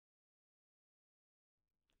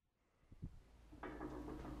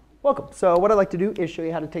Welcome. So what I'd like to do is show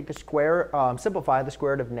you how to take the square, simplify the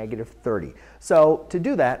square root of negative 30. So to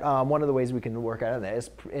do that, one of the ways we can work out of that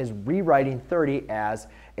is rewriting 30 as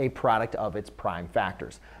a product of its prime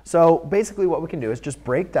factors. So basically what we can do is just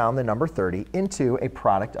break down the number 30 into a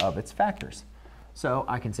product of its factors. So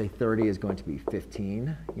I can say 30 is going to be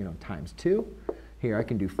 15, times 2. Here I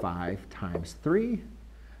can do 5 times 3,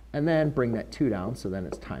 and then bring that 2 down, so then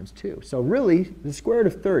it's times 2. So really, the square root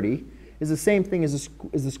of 30 is the same thing as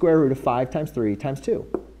the square root of 5 times 3 times 2.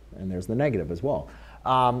 And there's the negative as well.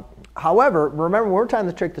 However, remember when we're trying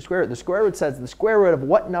to trick the square root says the square root of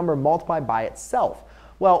what number multiplied by itself.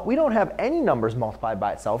 Well, we don't have any numbers multiplied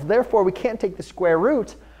by itself. Therefore, we can't take the square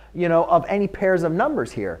root of any pairs of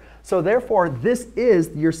numbers here. So therefore, this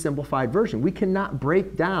is your simplified version. We cannot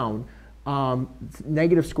break down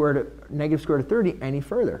negative square root of 30 any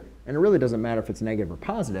further. And it really doesn't matter if it's negative or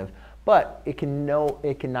positive, but it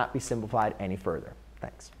cannot be simplified any further.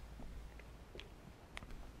 Thanks.